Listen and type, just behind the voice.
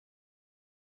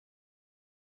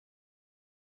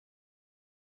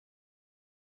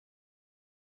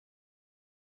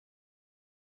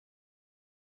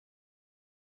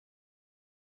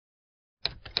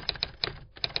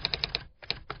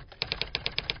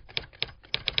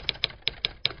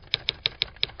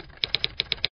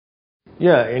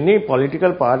Yeah, any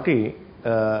political party,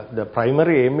 the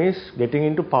primary aim is getting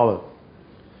into power.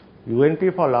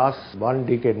 UNP for last 1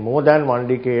 decade, more than 1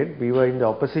 decade, we were in the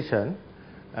opposition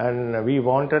and we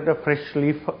wanted a fresh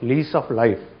lease of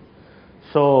life.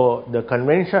 So the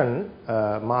convention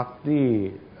marked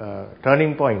the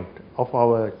turning point of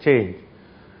our change.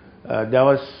 There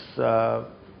was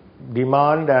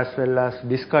demand as well as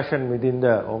discussion within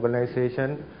the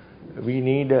organization. We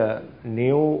need a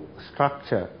new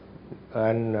structure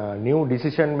and new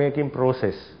decision making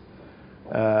process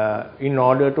in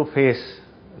order to face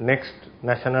next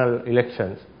national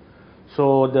elections.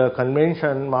 So the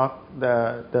convention marked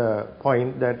the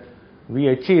point that we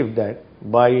achieved that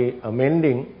by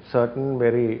amending certain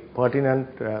very pertinent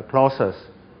clauses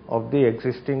of the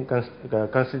existing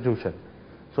constitution.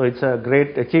 So it's a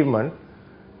great achievement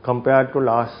compared to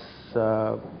last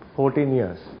 14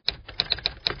 years.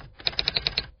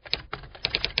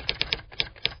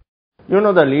 You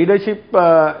know, the leadership,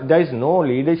 there is no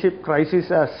leadership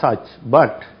crisis as such,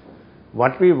 but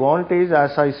what we want is,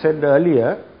 as I said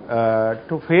earlier,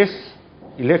 to face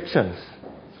elections.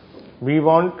 We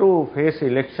want to face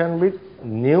election with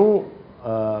new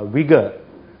vigor,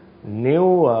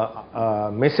 new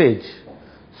message.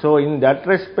 So in that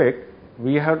respect,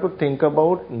 we have to think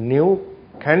about new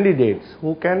candidates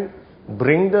who can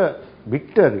bring the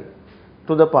victory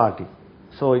to the party.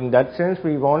 So in that sense,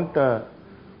 we want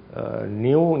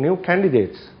new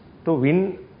candidates to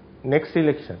win next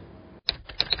election.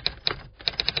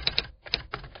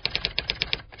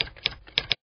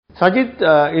 Sajith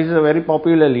is a very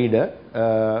popular leader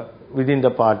within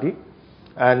the party,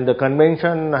 and the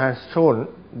convention has shown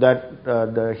that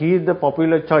he is the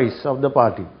popular choice of the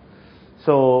party.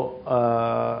 So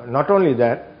not only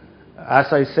that,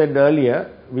 as I said earlier,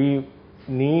 we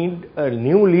need a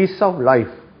new lease of life.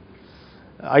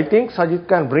 I think Sajith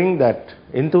can bring that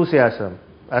enthusiasm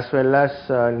as well as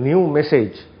a new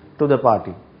message to the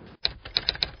party.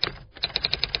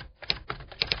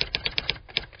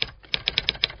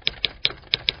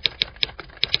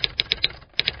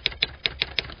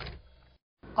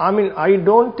 I mean, I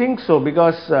don't think so,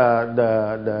 because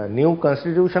the new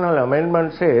constitutional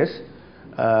amendment says,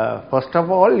 first of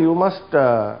all, you must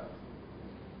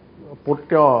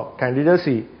put your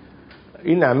candidacy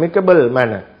in amicable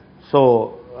manner.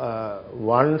 So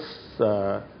once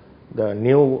the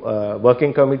new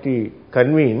working committee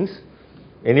convenes,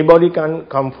 anybody can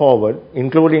come forward,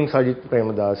 including Sajith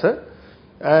Premadasa,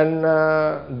 and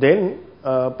then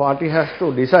party has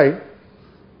to decide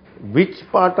which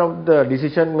part of the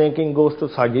decision making goes to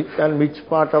Sajith and which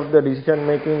part of the decision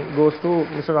making goes to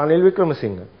Mr. Ranil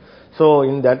Wickramasinghe. So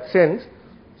in that sense,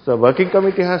 the working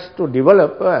committee has to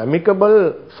develop an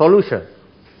amicable solution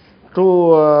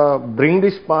to bring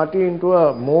this party into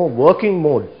a more working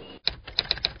mode.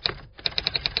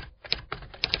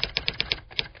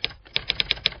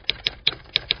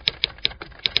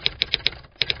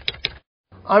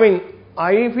 I mean,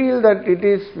 I feel that it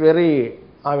is very,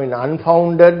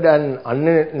 unfounded and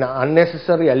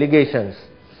unnecessary allegations,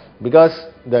 because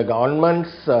the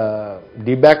government's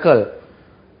debacle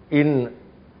in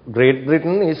Great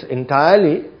Britain is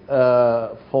entirely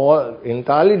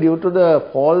due to the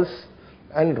false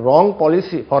and wrong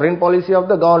foreign policy of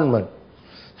the government.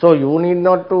 So you need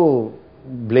not to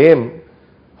blame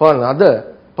for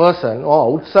another person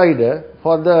or outsider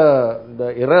for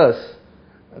the errors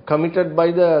committed by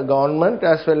the government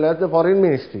as well as the foreign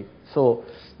ministry. So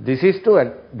this is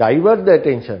to divert the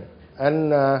attention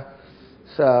and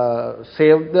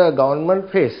save the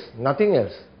government face, nothing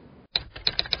else.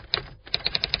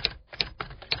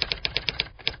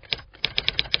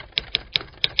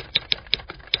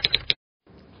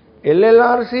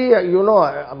 LLRC, you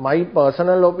know, my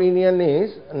personal opinion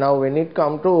is, now when it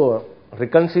comes to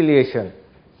reconciliation,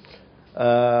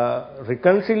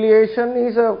 reconciliation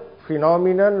is a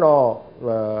phenomenon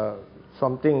or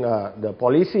something, the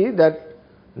policy that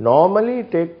normally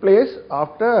take place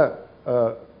after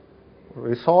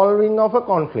resolving of a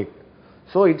conflict.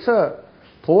 So it's a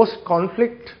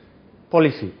post-conflict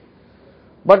policy.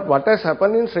 But what has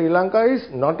happened in Sri Lanka is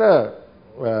not a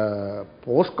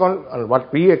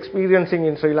what we experiencing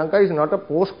in Sri Lanka is not a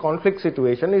post-conflict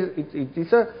situation. It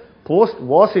is a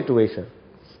post-war situation.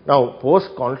 Now,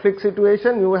 post-conflict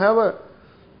situation, you have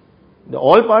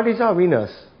all parties are winners.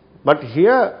 But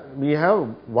here we have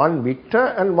one victor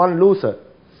and one loser.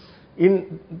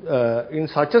 In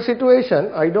such a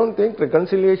situation, I don't think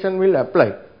reconciliation will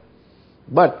apply.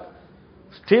 But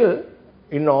still,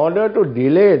 in order to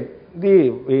delay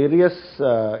the various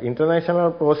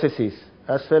international processes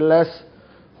as well as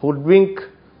hoodwink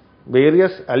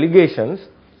various allegations,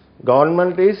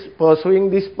 government is pursuing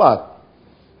this path.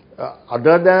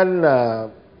 other than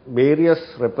various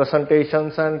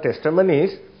representations and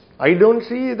testimonies, I don't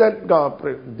see that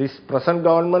this present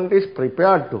government is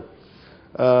prepared to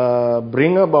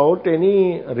bring about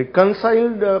any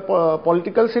reconciled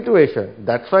political situation.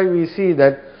 That's why we see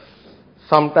that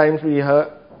sometimes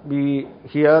we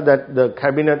hear that the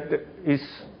cabinet is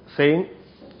saying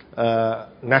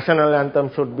national anthem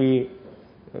should be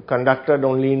conducted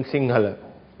only in Sinhala.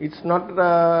 It's not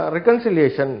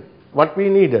reconciliation what we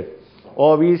needed.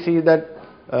 Or we see that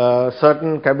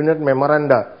certain cabinet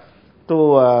memoranda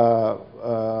to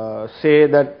say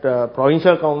that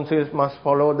provincial councils must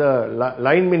follow the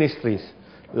line ministries.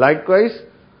 Likewise,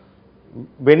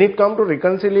 when it comes to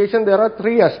reconciliation, there are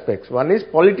three aspects. One is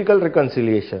political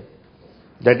reconciliation.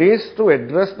 That is to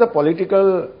address the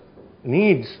political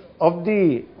needs of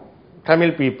the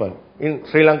Tamil people in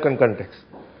Sri Lankan context.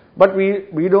 But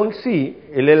we don't see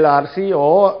LLRC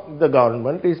or the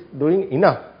government is doing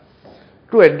enough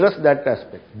to address that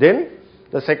aspect. Then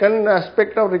the second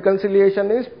aspect of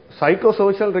reconciliation is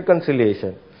psychosocial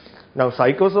reconciliation. Now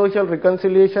psychosocial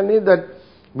reconciliation is that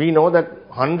we know that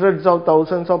hundreds of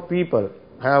thousands of people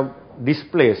have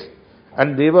displaced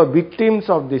and they were victims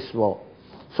of this war.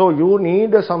 So you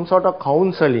need some sort of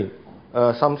counseling,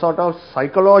 some sort of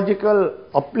psychological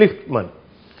upliftment.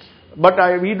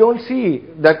 But we don't see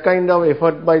that kind of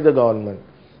effort by the government.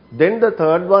 Then the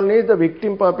third one is the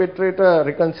victim-perpetrator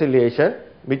reconciliation,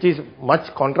 which is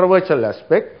much controversial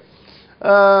aspect.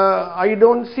 I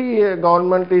don't see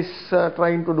government is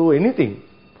trying to do anything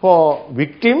for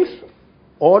victims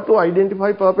or to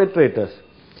identify perpetrators.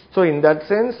 So in that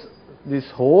sense, this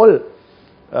whole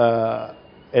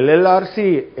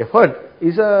LLRC effort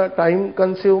is a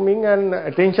time-consuming and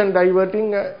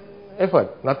attention-diverting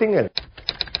effort, nothing else.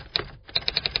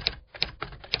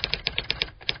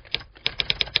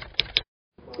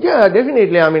 Yeah,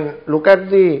 definitely. I mean, look at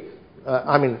the,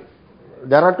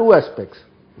 there are two aspects.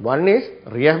 One is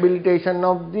rehabilitation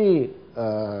of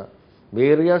the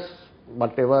various,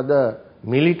 whatever the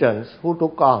militants who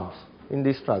took arms in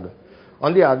this struggle.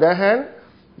 On the other hand,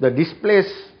 the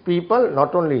displaced people,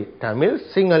 not only Tamils,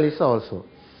 Sinhalese also.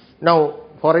 Now,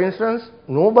 for instance,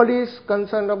 nobody is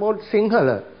concerned about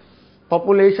Sinhala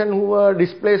population who were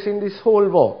displaced in this whole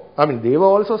war. I mean, they were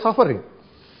also suffering.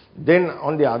 Then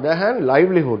on the other hand,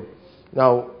 livelihood.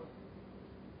 Now,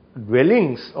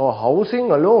 dwellings or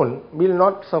housing alone will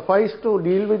not suffice to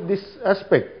deal with this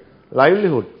aspect,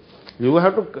 livelihood. You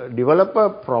have to develop a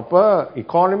proper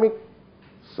economic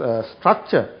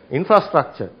structure,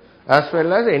 infrastructure, as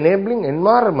well as enabling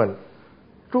environment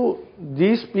to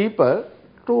these people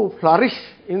to flourish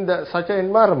in such an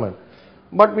environment.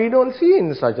 But we don't see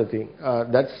in such a thing.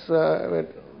 That's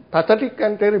pathetic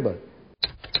and terrible.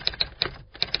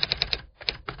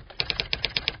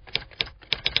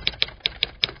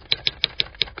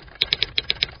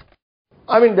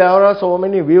 I mean, there are so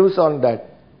many views on that.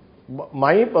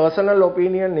 My personal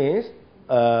opinion is,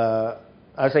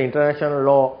 as an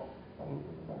international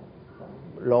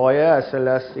lawyer as well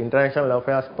as international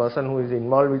affairs person who is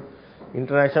involved with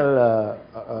international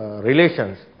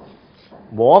relations,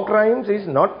 war crimes is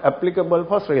not applicable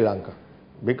for Sri Lanka.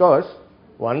 Because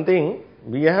one thing,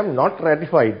 we have not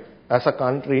ratified as a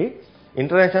country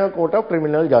International Court of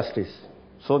Criminal Justice.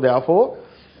 So therefore,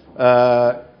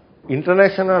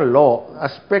 international law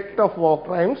aspect of war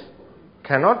crimes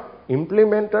cannot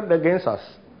implemented against us.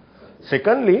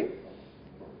 Secondly,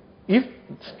 if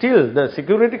still the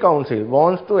Security Council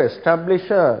wants to establish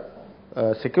a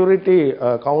Security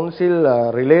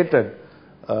Council related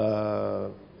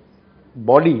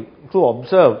body to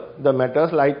observe the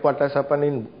matters like what has happened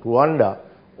in Rwanda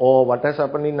or what has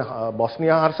happened in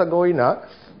Bosnia-Herzegovina,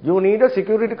 you need a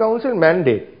Security Council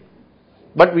mandate.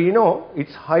 But we know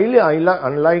it's highly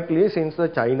unlikely, since the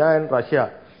China and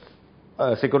Russia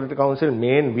Security Council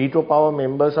main veto power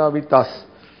members are with us.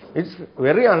 It's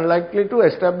very unlikely to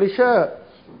establish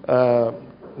a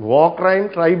war crime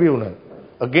tribunal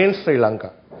against Sri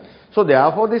Lanka. So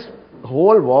therefore, this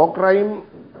whole war crime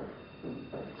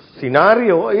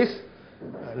scenario is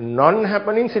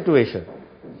non-happening situation.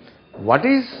 What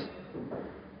is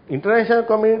international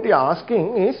community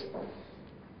asking is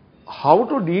how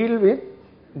to deal with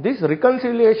this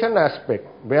reconciliation aspect,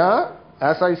 where,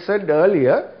 as I said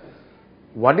earlier,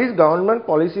 what is government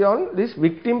policy on this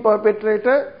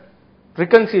victim-perpetrator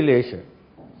reconciliation?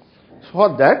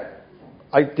 For that,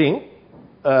 I think,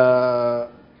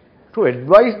 to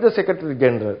advise the Secretary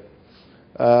General,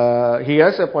 he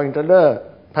has appointed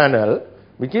a panel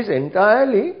which is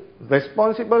entirely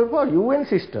responsible for UN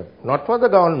system, not for the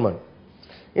government.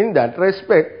 In that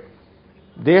respect,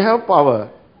 they have power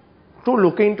to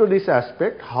look into this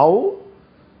aspect, how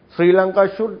Sri Lanka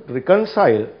should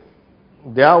reconcile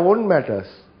their own matters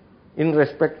in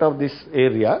respect of this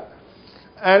area,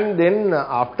 and then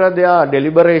after their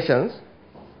deliberations,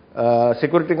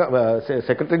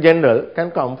 Secretary General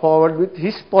can come forward with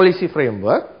his policy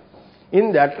framework.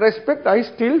 In that respect, I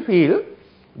still feel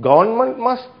government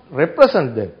must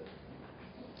represent them.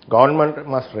 Government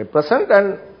must represent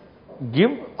and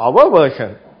give our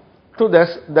version to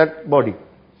that body.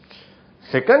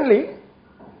 Secondly,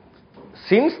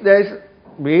 since there is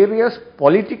various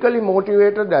politically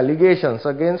motivated allegations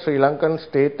against Sri Lankan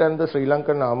state and the Sri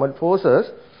Lankan armed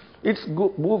forces, it's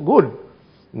good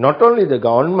not only the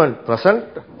government present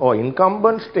or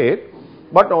incumbent state,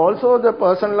 but also the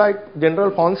person like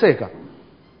General Fonseca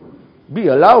be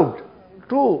allowed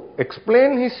to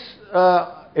explain his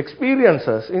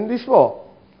experiences in this war.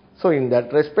 So in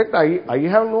that respect, I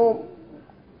have no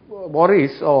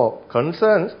worries or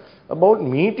concerns about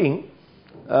meeting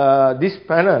this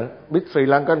panel with Sri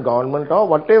Lankan government or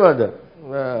whatever the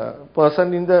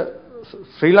person in the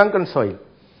Sri Lankan soil.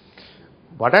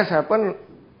 What has happened,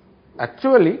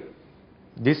 actually,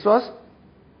 this was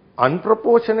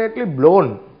unproportionately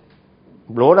blown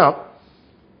up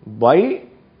by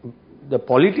the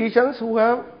politicians who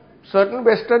have certain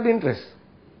vested interests.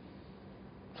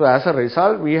 So as a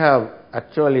result, we have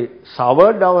actually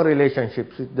soured our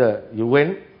relationships with the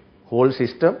UN whole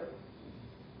system,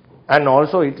 and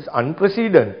also it is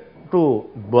unprecedented to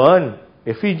burn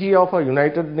effigy of a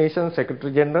United Nations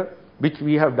Secretary General, which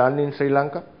we have done in Sri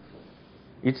Lanka.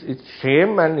 It's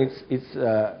shame and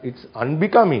it's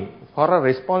unbecoming for a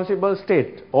responsible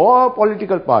state or a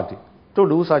political party to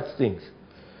do such things.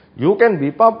 You can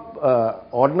whip up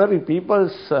ordinary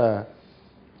people's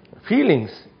feelings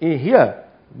here,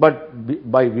 but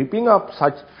by whipping up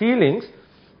such feelings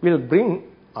will bring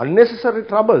unnecessary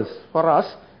troubles for us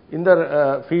in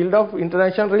the field of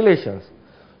international relations.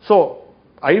 So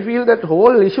I feel that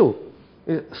whole issue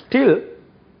is still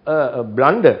a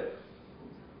blunder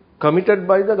committed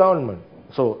by the government.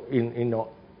 So in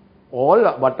all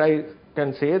what I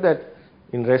can say that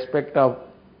in respect of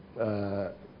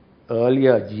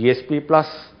earlier GSP Plus,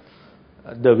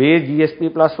 the way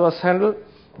GSP Plus was handled,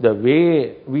 the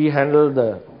way we handled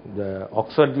the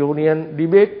Oxford Union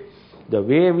debate, the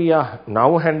way we are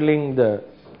now handling the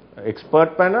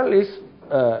expert panel is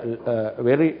a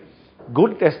very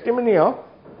good testimony of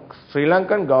Sri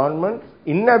Lankan government's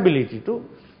inability to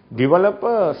develop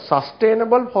a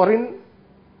sustainable foreign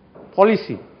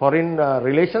policy, foreign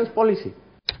relations policy.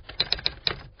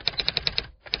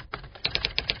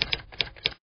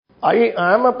 I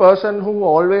am a person who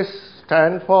always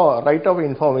stands for right of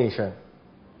information.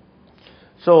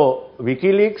 So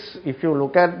WikiLeaks, if you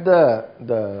look at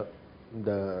the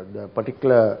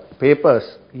particular papers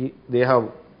they have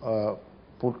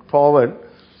put forward,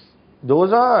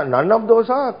 none of those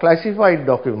are classified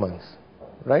documents,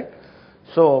 right?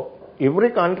 So every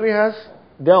country has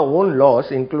their own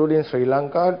laws, including Sri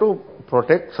Lanka, to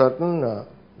protect certain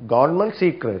government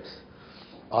secrets.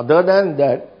 Other than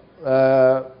that,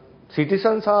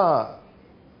 citizens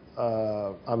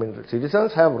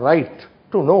have right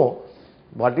to know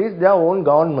what is their own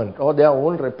government or their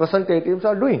own representatives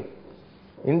are doing.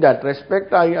 In that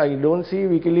respect, I don't see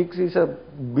WikiLeaks is a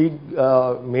big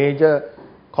major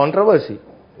controversy.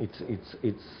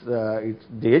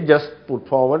 They just put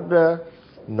forward the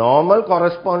normal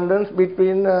correspondence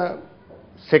between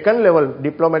second level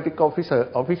diplomatic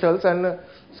officials and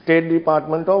State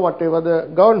Department or whatever the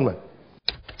government.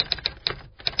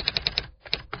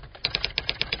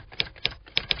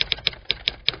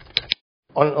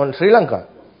 On Sri Lanka,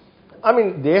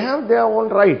 they have their own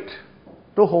right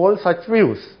to hold such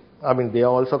views. They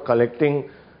are also collecting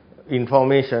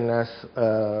information as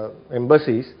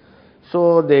embassies,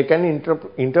 so they can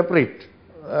interpret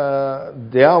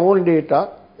their own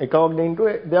data according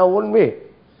to their own way.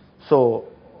 So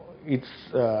it's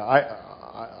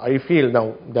I feel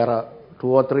now there are 2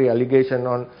 or 3 allegations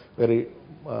on very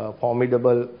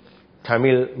formidable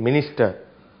Tamil minister,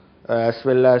 as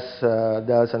well as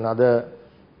there's another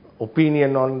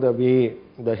opinion on the way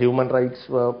the human rights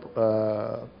were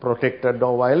protected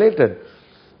or violated.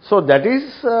 So that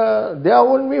is their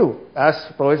own view. As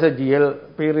Professor G.L.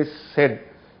 Pieris said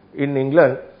in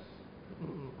England,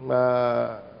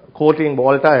 quoting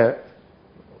Voltaire,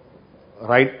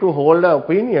 right to hold an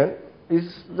opinion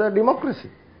is the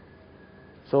democracy.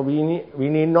 So we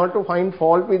need not to find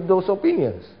fault with those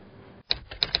opinions.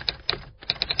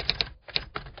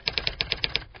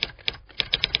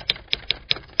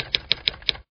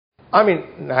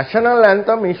 National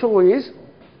anthem issue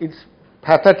it's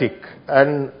pathetic,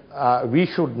 and we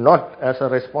should not, as a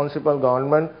responsible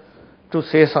government, to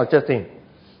say such a thing.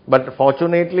 But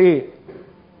fortunately,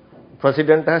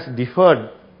 President has deferred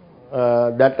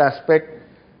that aspect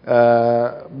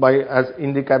as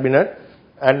in the cabinet,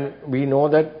 and we know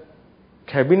that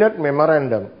cabinet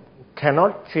memorandum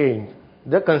cannot change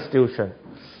the constitution.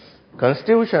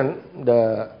 Constitution,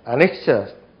 the annexures,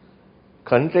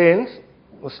 contains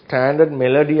standard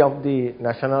melody of the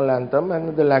national anthem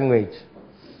and the language,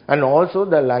 and also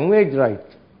the language right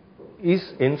is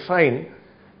enshrined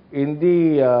in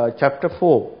the chapter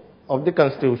 4 of the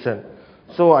constitution.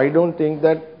 So I don't think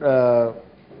that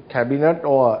cabinet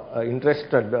or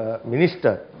interested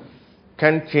minister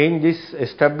can change this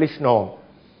established norm.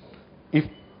 If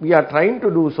we are trying to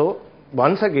do so,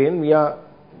 once again we are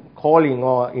calling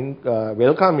or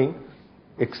welcoming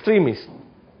extremists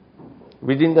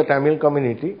within the Tamil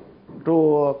community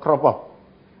to crop up.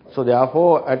 So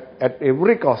therefore, at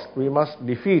every cost, we must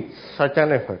defeat such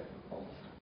an effort.